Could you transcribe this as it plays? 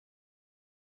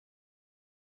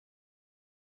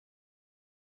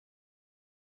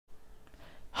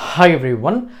Hi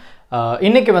everyone.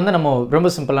 இன்னைக்கு வந்து நம்ம ரொம்ப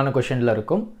சிம்பிளான क्वेश्चनல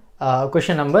இருக்கும்.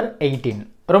 Question number 18.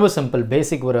 ரொம்ப சிம்பிள்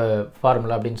பேசிக் ஒரு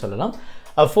ஃபார்முலா அப்படினு சொல்லலாம்.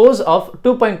 A force of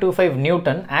 2.25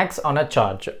 Newton acts on a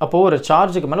charge. அப்போ ஒரு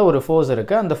சார்ஜுக்கு மேல ஒரு ஃபோர்ஸ்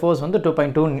இருக்கு. அந்த ஃபோர்ஸ் வந்து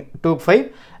 2.25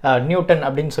 நியூட்டன்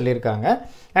அப்படினு சொல்லிருக்காங்க.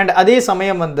 And அதே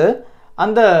சமயம் வந்து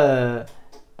அந்த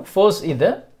ஃபோர்ஸ்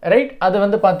இது ரைட் அது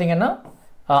வந்து பாத்தீங்கன்னா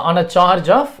on a charge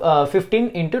of 15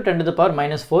 into 10 to the power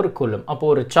minus 4 coulomb. அப்போ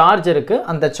ஒரு சார்ஜ் இருக்கு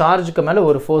அந்த சார்ஜுக்கு மேல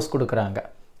ஒரு ஃபோர்ஸ் கொடுக்கறாங்க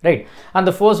ரைட் அந்த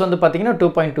ஃபோர்ஸ் வந்து பாத்தீங்கன்னா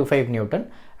 2.25 Newton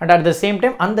and at the same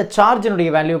time அந்த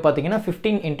சார்ஜினுடைய வேல்யூ பாத்தீங்கன்னா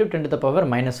 15 into 10 to the power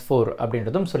minus 4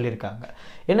 அப்படின்றதும் சொல்லிருக்காங்க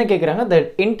என்ன கேக்குறாங்க the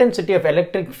intensity of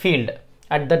electric field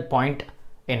at that point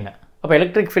என்ன அப்ப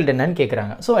electric field என்னன்னு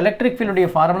கேக்குறாங்க சோ electric field உடைய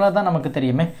ஃபார்முலா தான் நமக்கு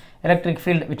தெரியுமே electric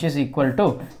field which is equal to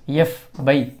F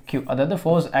by Q அதாவது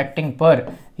force acting per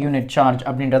unit charge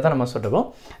அப்படின்றத நம்ம சொல்றோம்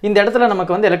இந்த இடத்துல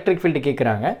நமக்கு வந்து electric field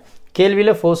கேக்குறாங்க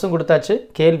கேள்வியில ஃபோர்ஸும் கொடுத்தாச்சு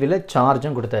கேள்வியில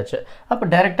சார்ஜும் கொடுத்தாச்சு அப்ப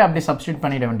டைரக்ட்டா அப்படி சப்ஸ்டிட்யூட்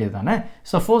பண்ணிட வேண்டியதுதானே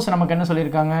சோ ஃபோர்ஸ் நமக்கு என்ன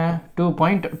சொல்லிருக்காங்க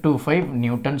 2.25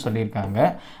 நியூட்டன் சொல்லிருக்காங்க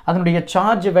அதனுடைய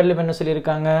சார்ஜ் வேல்யூ என்ன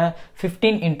சொல்லிருக்காங்க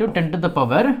 15 into 10 to the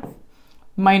power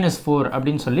minus 4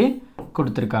 அப்படினு சொல்லி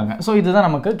கொடுத்திருக்காங்க சோ இதுதான்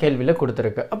நமக்கு கேள்வியில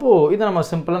கொடுத்திருக்கு அப்போ இத நம்ம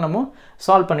சிம்பிளா நம்ம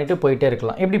சால்வ் பண்ணிட்டு போயிட்டே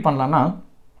இருக்கலாம் எப்படி பண்ணலாம்னா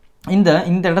இந்த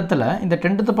இடத்துல இந்த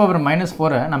 10 to the power minus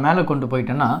 4 நான் மேலே கொண்டு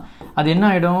போயிட்டேனா அது என்ன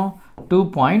ஆயிடும்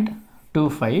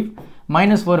 2.25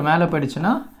 minus 4 மேலே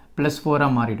போயிடுச்சுனா plus 4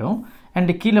 ஆ மாறிடும் and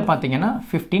கீழ பாத்தீங்கன்னா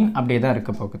 15 அப்படியே தான்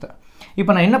இருக்க போகுது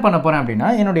இப்போ நான் என்ன பண்ண போறேன் அப்படினா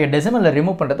என்னோட டெசிமலை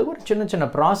ரிமூவ் பண்றதுக்கு ஒரு சின்ன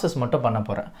process மட்டும் பண்ண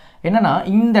போறேன் என்னன்னா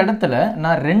இந்த இடத்துல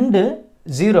நான் ரெண்டு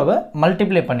 0வை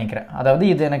மல்டிப்ளை பண்ணிக்கிறேன் அதாவது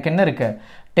இது எனக்கு என்ன இருக்கு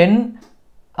 10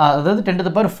 அதாவது 10 to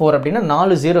the power 4 அப்படினா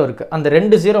 4 0 இருக்கு அந்த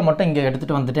ரெண்டு 0 மட்டும் இங்க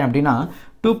எடுத்துட்டு வந்துட்டேன் அப்படினா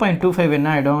 2.25 என்ன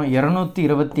ஆயிடும்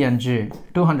 225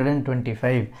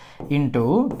 225 into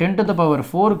 10 to the power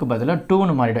 4 க்கு பதிலா 2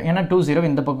 னு மாறிடும் ஏனா 20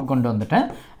 இந்த பக்கம் கொண்டு வந்துட்டேன்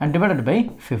and divided by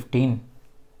 15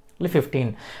 இல்ல 15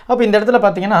 அப்ப இந்த இடத்துல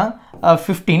பாத்தீங்கன்னா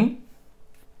 15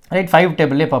 right 5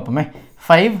 டேபிள்லயே பாப்போமே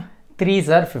 5 3s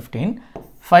are 15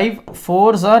 5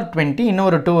 4s are 20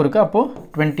 இன்னொரு 2 இருக்கு அப்போ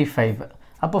 25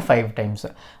 அப்போ 5 டைம்ஸ்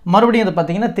மறுபடியும் இது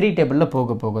பாத்தீங்கன்னா 3 டேபிள்ல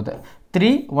போகுது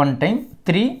 3 1 டைம்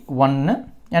 3 1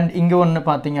 and இங்க ஒன்னு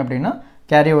பாத்தீங்க அப்படினா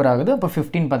கேரி ஓவர் ஆகுது அப்போ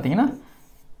 15 பாத்தீங்கன்னா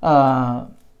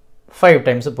 5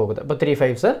 டைம்ஸ் போகுது அப்போ 3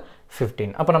 5s are 15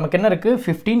 அப்போ நமக்கு என்ன இருக்கு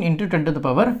 15 into 10 to the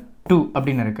power 2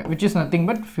 அப்படினு இருக்கு which is nothing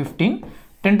but 15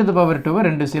 10 to the power 2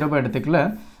 ரெண்டு 0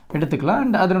 எடுத்துக்கலாம்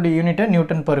and அதனுடைய யூனிட்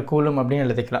நியூட்டன் per கூலும் அப்படி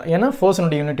எழுதிக்கலாம் ஏனா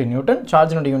ஃபோர்ஸ்னுடைய யூனிட் நியூட்டன்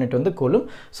சார்ஜ்னுடைய யூனிட் வந்து coulomb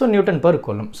so Newton per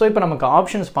coulomb so இப்போ நமக்கு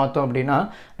ஆப்ஷன்ஸ் பார்த்தோம் அப்படினா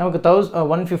நமக்கு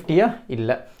 150 இல்ல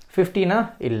 15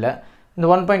 இல்ல இந்த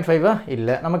 1.5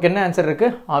 இல்ல நமக்கு என்ன ஆன்சர் இருக்கு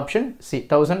option C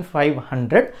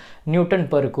 1500 Newton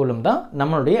per coulomb தான்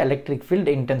நம்மளுடைய electric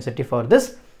field intensity for this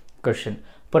question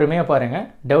பொறுமையா பாருங்க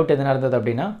டவுட் எதுனா இருந்தது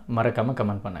அப்படினா மறக்காம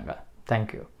கமெண்ட் பண்ணுங்க thank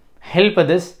you help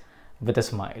this with a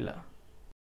smile